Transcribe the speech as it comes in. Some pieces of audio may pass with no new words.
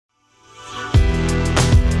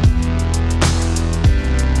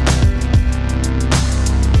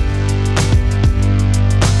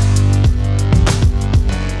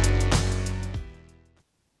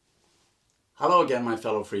Hello again, my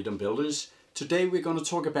fellow freedom builders. Today we're going to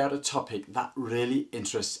talk about a topic that really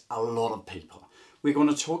interests a lot of people. We're going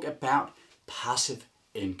to talk about passive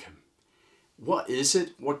income. What is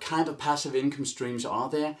it? What kind of passive income streams are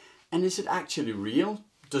there? And is it actually real?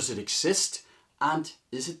 Does it exist? And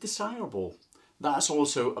is it desirable? That's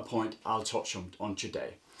also a point I'll touch on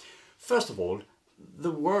today. First of all, the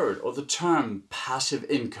word or the term passive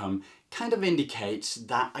income kind of indicates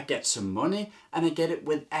that I get some money and I get it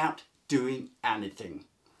without doing anything.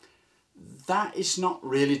 That is not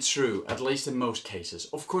really true, at least in most cases.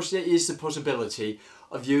 Of course, there is the possibility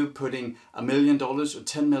of you putting $1 million or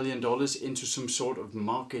 $10 million into some sort of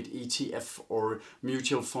market ETF or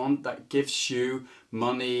mutual fund that gives you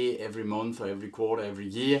money every month or every quarter, every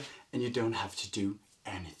year, and you don't have to do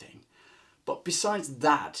anything. But besides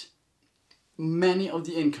that, many of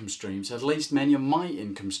the income streams, at least many of my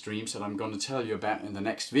income streams that I'm going to tell you about in the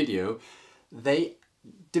next video, they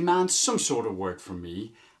demand some sort of work from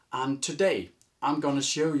me. And today I'm going to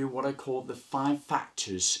show you what I call the 5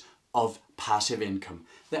 factors of passive income.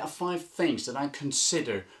 There are 5 things that I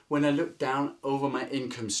consider when I look down over my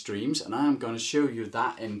income streams, and I'm going to show you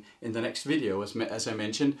that in the next video. As I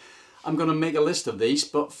mentioned, I'm going to make a list of these,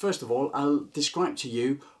 but first of all I'll describe to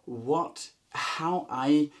you how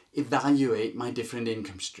I evaluate my different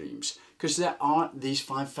income streams, because there are these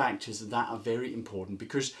 5 factors that are very important,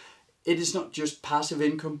 because it is not just passive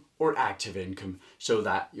income or active income, so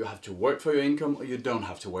that you have to work for your income or you don't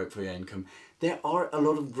have to work for your income. There are a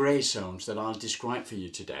lot of grey zones that I'll describe for you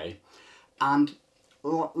today, and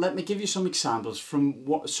let me give you some examples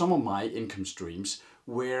from some of my income streams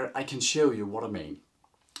where I can show you what I mean.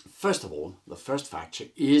 First of all, the first factor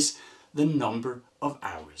is the number of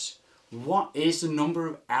hours. What is the number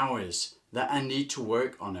of hours that I need to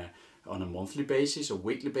work on a monthly basis, or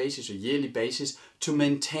weekly basis, or yearly basis to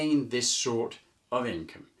maintain this sort of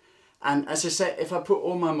income? And as I said, if I put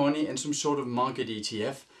all my money in some sort of market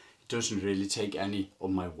ETF, it doesn't really take any of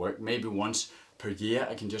my work. Maybe once per year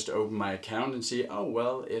I can just open my account and see, oh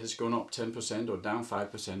well, it has gone up 10% or down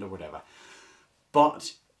 5% or whatever.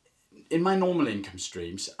 But in my normal income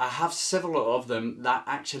streams, I have several of them that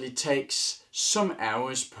actually takes some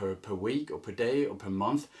hours per week or per day or per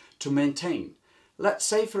month to maintain. Let's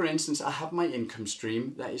say, for instance, I have my income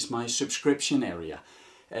stream that is my subscription area.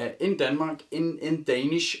 In Denmark, in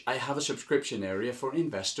Danish, I have a subscription area for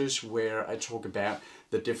investors where I talk about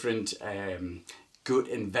the different good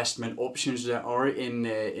investment options there are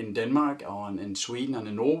in Denmark, in Sweden and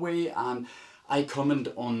in Norway, and I comment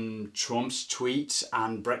on Trump's tweets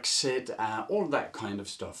and Brexit, all that kind of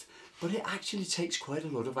stuff. But it actually takes quite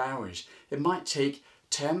a lot of hours. It might take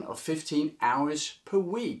 10 or 15 hours per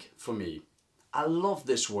week for me. I love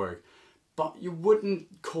this work, but you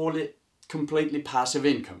wouldn't call it completely passive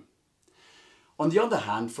income. On the other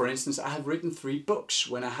hand, for instance, I have written 3 books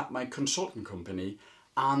when I had my consulting company,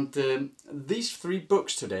 and these 3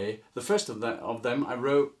 books today, the first of them I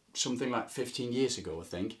wrote something like 15 years ago, I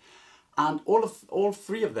think, and all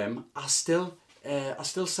 3 of them are still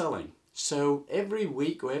selling. So every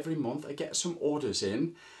week or every month I get some orders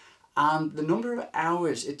in, and the number of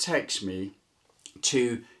hours it takes me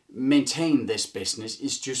to maintain this business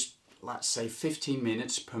is just, let's say, 15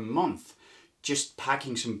 minutes per month, just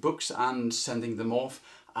packing some books and sending them off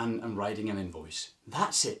and writing an invoice.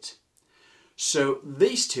 That's it. So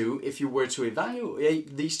these 2, if you were to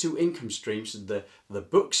evaluate these 2 income streams, the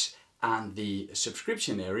books and the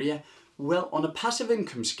subscription area, well, on a passive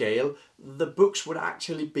income scale, the books would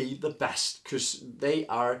actually be the best because they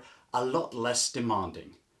are a lot less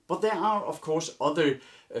demanding. But there are, of course, other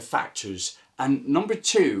factors. And number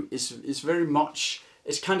 2 is very much,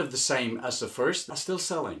 it's kind of the same as the first. They're still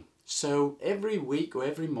selling. So every week or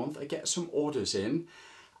every month I get some orders in,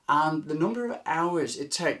 and the number of hours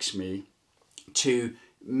it takes me to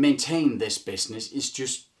maintain this business is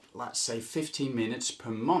just, let's say, 15 minutes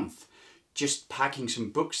per month, just packing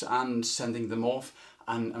some books and sending them off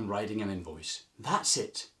and writing an invoice. That's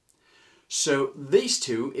it. So these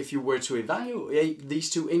 2, if you were to evaluate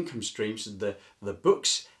these 2 income streams, the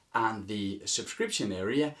books and the subscription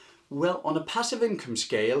area, well, on a passive income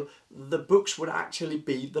scale, the books would actually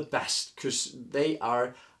be the best because they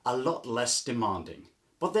are a lot less demanding.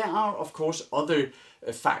 But there are, of course, other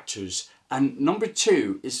factors. And number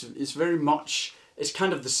 2 is very much, it's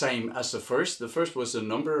kind of the same as the first. The first was the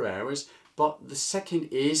number of hours, but the second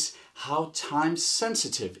is how time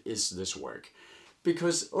sensitive is this work.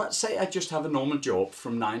 Because let's say I just have a normal job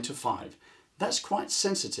from 9 to 5. That's quite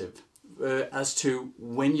sensitive. as to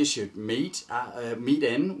when you should meet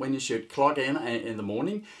in, when you should clock in the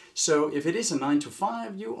morning. So if it is a 9 to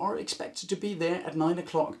 5, you are expected to be there at 9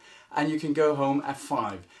 o'clock, and you can go home at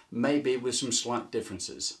 5, maybe with some slight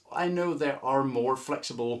differences. I know there are more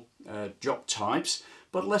flexible job types,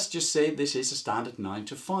 but let's just say this is a standard 9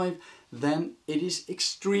 to 5, then it is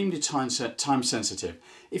extremely time sensitive.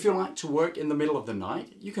 If you like to work in the middle of the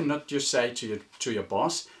night, you cannot just say to your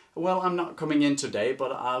boss, well, I'm not coming in today,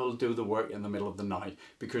 but I will do the work in the middle of the night,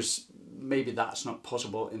 because maybe that's not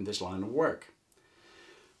possible in this line of work.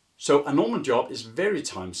 So a normal job is very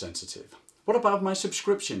time sensitive. What about my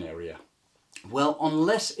subscription area? Well,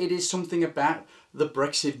 unless it is something about the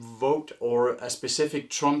Brexit vote or a specific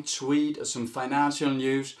Trump tweet or some financial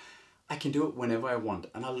news, I can do it whenever I want.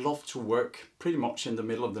 And I love to work pretty much in the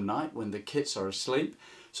middle of the night when the kids are asleep.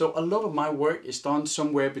 So a lot of my work is done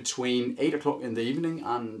somewhere between 8 o'clock in the evening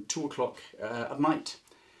and 2 o'clock at night.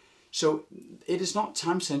 So it is not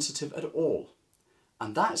time sensitive at all.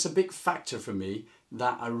 And that's a big factor for me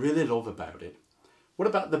that I really love about it. What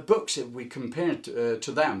about the books if we compare it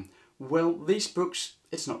to them? Well, these books,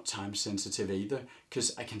 it's not time sensitive either,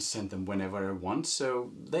 because I can send them whenever I want, so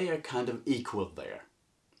they are kind of equal there.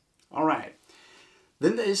 All right,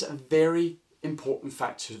 then there is a very important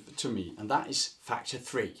factor to me, and that is factor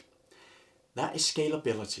 3. That is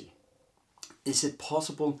scalability. Is it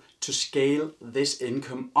possible to scale this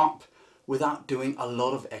income up without doing a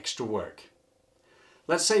lot of extra work?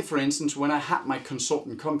 Let's say, for instance, when I had my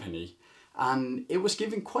consultant company, and it was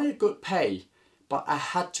giving quite a good pay, but I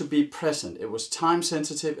had to be present. It was time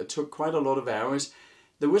sensitive, it took quite a lot of hours.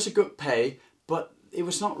 There was a good pay, but it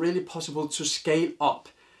was not really possible to scale up.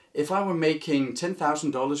 If I were making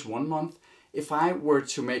 $10,000 one month, if I were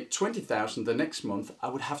to make $20,000 the next month, I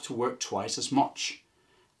would have to work twice as much.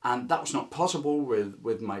 And that was not possible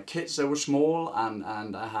with my kids. They were small, and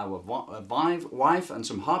I have a wife and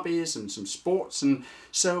some hobbies and some sports, and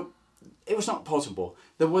so it was not possible.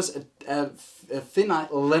 There was a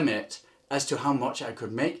finite limit as to how much I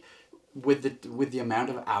could make with the amount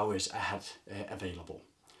of hours I had available.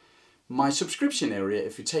 My subscription area,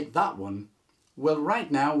 if you take that one, well, right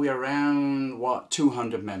now we're around,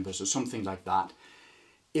 200 members or something like that.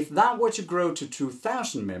 If that were to grow to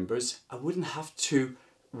 2,000 members, I wouldn't have to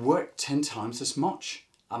work 10 times as much.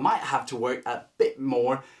 I might have to work a bit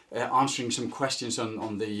more answering some questions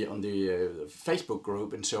on the Facebook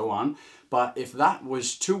group and so on. But if that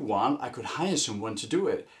was too wild, I could hire someone to do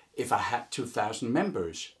it if I had 2,000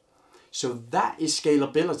 members. So that is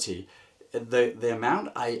scalability. The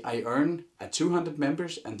amount I earn at 200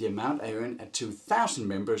 members and the amount I earn at 2,000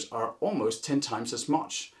 members are almost 10 times as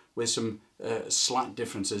much, with some slight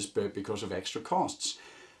differences because of extra costs.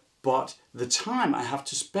 But the time I have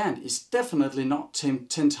to spend is definitely not 10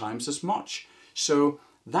 times as much. So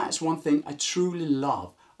that's one thing I truly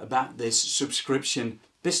love about this subscription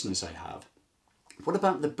business I have. What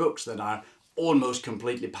about the books that are almost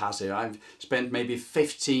completely passive? I've spent maybe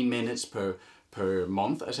 15 minutes per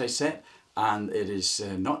month, as I said, and it is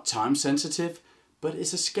not time sensitive, but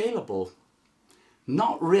is it scalable?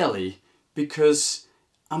 Not really, because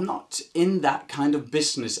I'm not in that kind of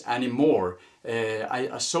business anymore.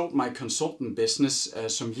 I sold my consultant business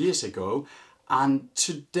some years ago, and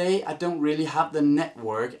today I don't really have the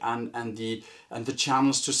network and the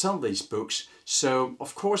channels to sell these books. So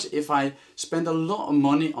of course, if I spend a lot of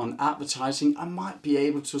money on advertising, I might be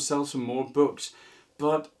able to sell some more books,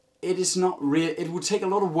 but it is not real. It would take a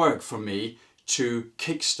lot of work for me to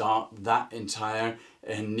kickstart that entire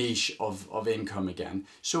niche of income again.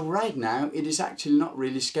 So right now it is actually not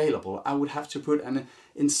really scalable. I would have to put an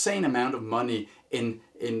insane amount of money in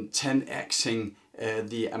 10xing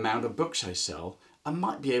the amount of books I sell. I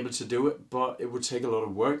might be able to do it, but it would take a lot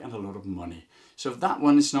of work and a lot of money. So that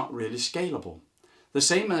one is not really scalable. The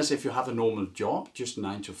same as if you have a normal job, just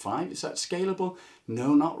 9 to 5, is that scalable?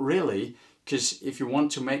 No, not really. Because if you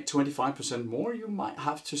want to make 25% more, you might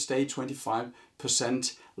have to stay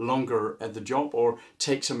 25% longer at the job, or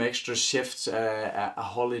take some extra shifts at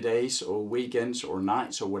holidays or weekends or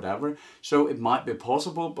nights or whatever. So it might be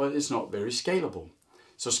possible, but it's not very scalable.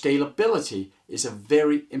 So scalability is a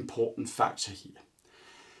very important factor here.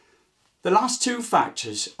 The last two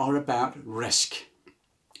factors are about risk.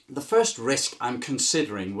 The first risk I'm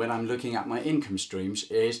considering when I'm looking at my income streams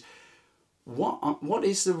is what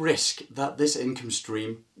is the risk that this income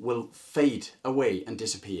stream will fade away and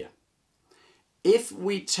disappear? If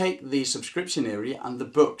we take the subscription area and the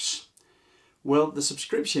books, well, the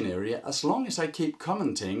subscription area, as long as I keep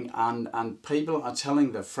commenting and people are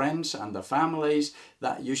telling their friends and their families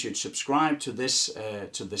that you should subscribe to this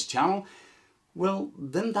channel, well,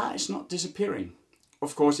 then that is not disappearing.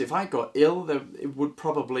 of course, if I got ill, it would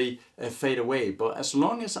probably fade away. But as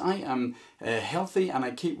long as I am healthy and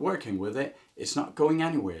I keep working with it, it's not going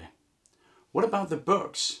anywhere. What about the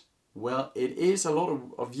books? Well, it is a lot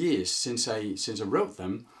of years since I wrote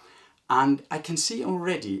them, and I can see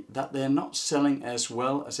already that they're not selling as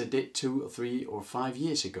well as they did 2 or 3 or 5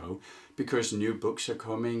 years ago, because new books are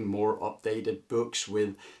coming, more updated books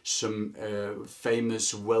with some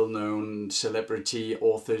famous, well-known celebrity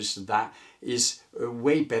authors that is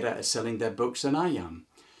way better at selling their books than I am.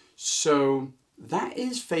 So that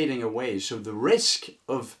is fading away. So the risk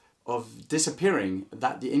of disappearing,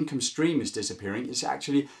 that the income stream is disappearing, is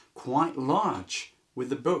actually quite large with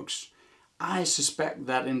the books. I suspect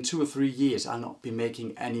that in 2 or 3 years I'll not be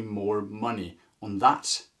making any more money on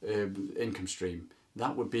that income stream.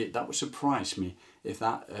 That would surprise me if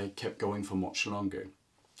that kept going for much longer.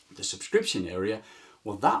 The subscription area,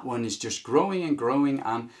 well, that one is just growing and growing,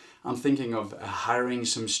 and I'm thinking of hiring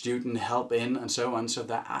some student help in and so on, so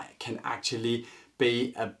that I can actually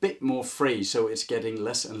be a bit more free, so it's getting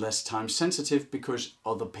less and less time sensitive because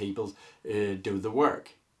other people do the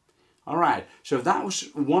work. Alright, so that was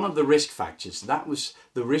one of the risk factors. That was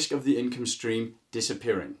the risk of the income stream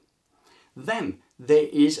disappearing. Then there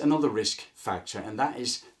is another risk factor, and that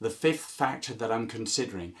is the 5th factor that I'm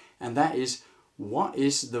considering, and that is, what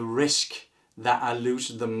is the risk that I lose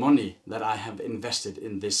the money that I have invested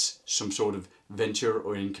in this some sort of venture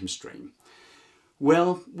or income stream?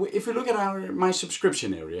 Well, if we look at my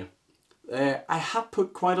subscription area, I have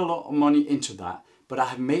put quite a lot of money into that, but I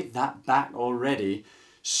have made that back already.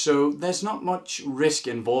 So there's not much risk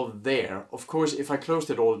involved there. Of course, if I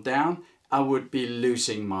closed it all down, I would be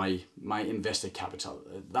losing my invested capital,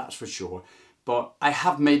 that's for sure. But I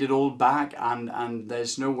have made it all back, and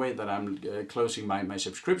there's no way that I'm closing my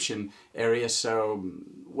subscription area, so,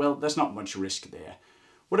 well, there's not much risk there.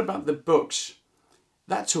 What about the books?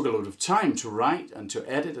 That took a lot of time to write and to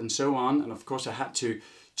edit and so on, and of course I had to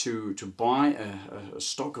buy a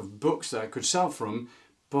stock of books that I could sell from,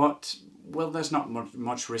 but, well, there's not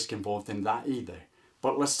much risk involved in that either.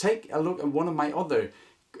 But let's take a look at one of my other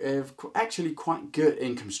actually quite good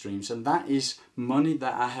income streams, and that is money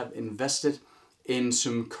that I have invested in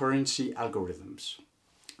some currency algorithms.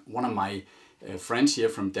 One of my friends here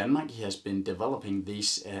from Denmark, he has been developing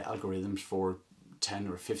these algorithms for 10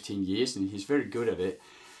 or 15 years, and he's very good at it.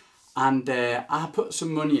 And I put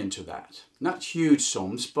some money into that. Not huge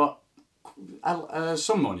sums, but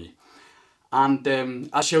some money. And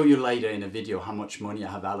I'll show you later in a video how much money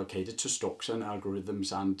I have allocated to stocks and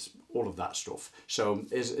algorithms and all of that stuff. So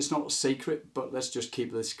it's not a secret, but let's just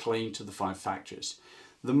keep this clean to the 5 factors.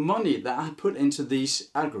 The money that I put into these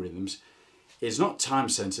algorithms is not time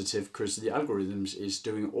sensitive, because the algorithms is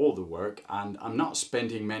doing all the work, and I'm not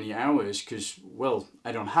spending many hours because, well,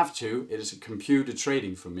 I don't have to. It is a computer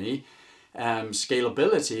trading for me.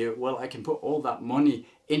 Scalability, well, I can put all that money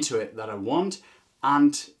into it that I want,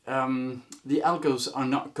 and the algos are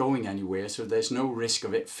not going anywhere, so there's no risk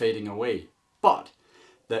of it fading away. But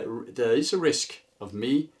there is a risk of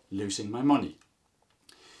me losing my money,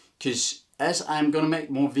 because as I'm going to make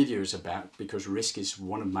more videos about, because risk is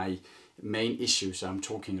one of my main issues I'm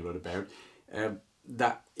talking a lot about,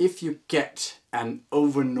 that if you get an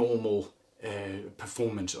over normal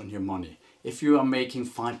performance on your money, if you are making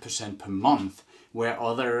 5% per month where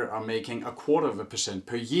others are making 1/4%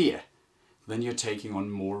 per year, then you're taking on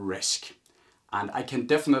more risk. And I can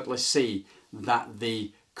definitely see that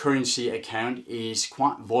the currency account is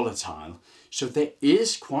quite volatile. So there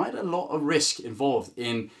is quite a lot of risk involved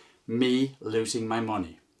in me losing my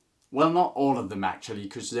money. Well, not all of them actually,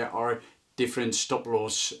 because there are different stop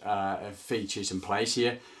loss features in place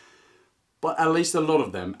here, but at least a lot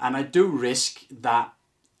of them. And I do risk that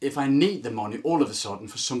if I need the money all of a sudden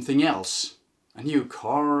for something else, a new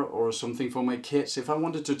car or something for my kids, if I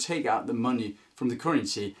wanted to take out the money from the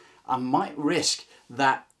currency, I might risk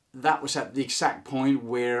that was at the exact point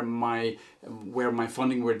where my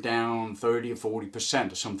funding were down 30 or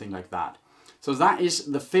 40% or something like that. So that is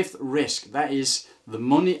the 5th risk. That is the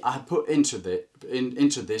money I put into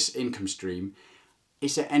this income stream.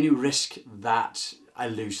 Is there any risk that I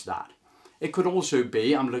lose that? It could also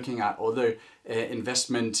be, I'm looking at other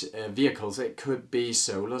investment vehicles. It could be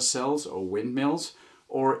solar cells or windmills,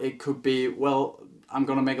 or it could be, well, I'm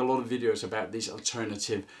going to make a lot of videos about these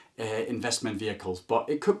alternative investment vehicles, but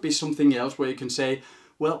it could be something else where you can say,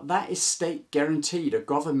 well, that is state guaranteed or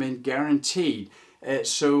government guaranteed.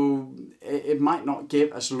 So it might not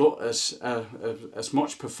give as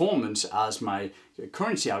much performance as my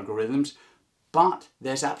currency algorithms, but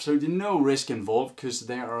there's absolutely no risk involved because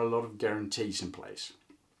there are a lot of guarantees in place.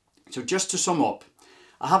 So just to sum up,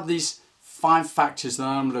 I have these 5 factors that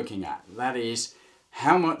I'm looking at. That is,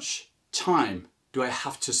 how much time do I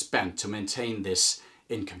have to spend to maintain this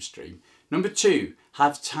income stream? Number 2, how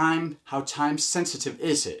time sensitive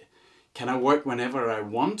is it? Can I work whenever I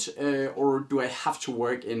want, or do I have to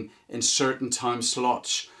work in certain time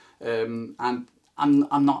slots? And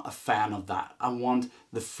I'm not a fan of that. I want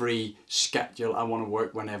the free schedule. I want to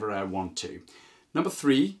work whenever I want to. Number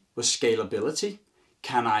 3 was scalability.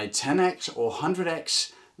 Can I 10x or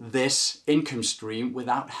 100x this income stream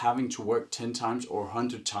without having to work 10 times or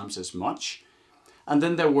 100 times as much? And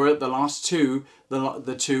then there were the last two,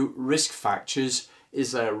 the 2 risk factors.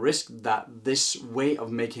 Is there a risk that this way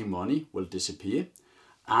of making money will disappear?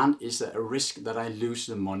 And is there a risk that I lose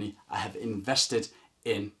the money I have invested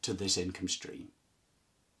into this income stream?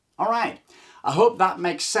 All right, I hope that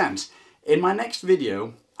makes sense. In my next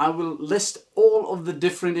video, I will list all of the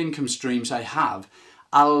different income streams I have.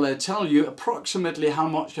 I'll tell you approximately how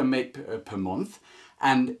much I make per month.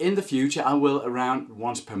 And in the future, I will, around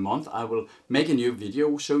once per month, I will make a new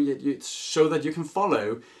video so that you can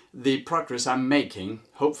follow the progress I'm making.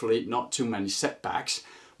 Hopefully not too many setbacks,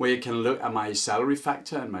 where you can look at my salary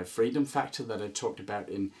factor and my freedom factor that I talked about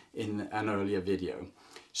in an earlier video.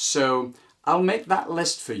 So I'll make that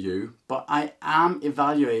list for you, but I am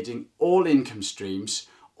evaluating all income streams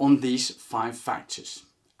on these 5 factors.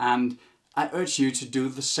 And I urge you to do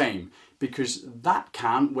the same, because that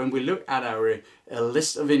can, when we look at our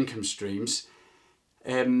list of income streams,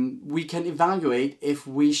 we can evaluate if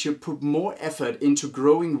we should put more effort into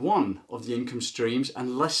growing one of the income streams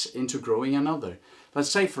and less into growing another. Let's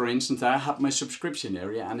say, for instance, I have my subscription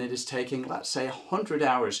area and it is taking, let's say, 100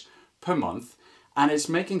 hours per month, and it's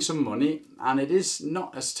making some money, and it is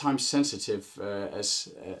not as time sensitive as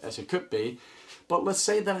it could be. But let's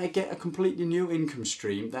say that I get a completely new income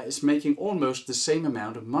stream that is making almost the same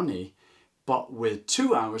amount of money, but with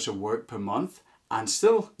 2 hours of work per month and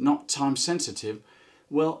still not time sensitive.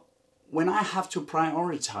 Well, when I have to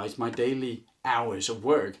prioritize my daily hours of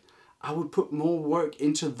work, I would put more work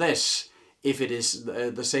into this if it is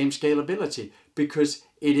the same scalability, because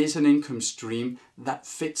it is an income stream that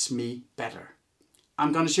fits me better.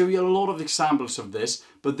 I'm going to show you a lot of examples of this,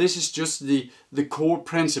 but this is just the core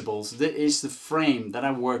principles. That is the frame that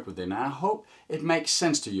I work within. I hope it makes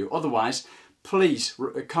sense to you. Otherwise, please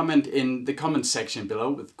comment in the comment section below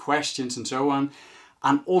with questions and so on.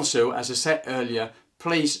 And also, as I said earlier,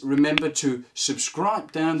 please remember to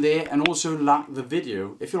subscribe down there and also like the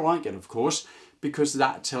video, if you like it, of course, because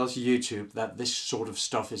that tells YouTube that this sort of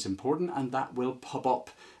stuff is important, and that will pop up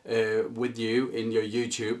with you in your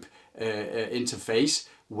YouTube interface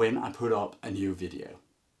when I put up a new video.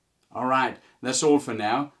 All right, that's all for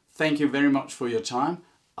now. Thank you very much for your time.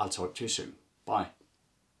 I'll talk to you soon. Bye.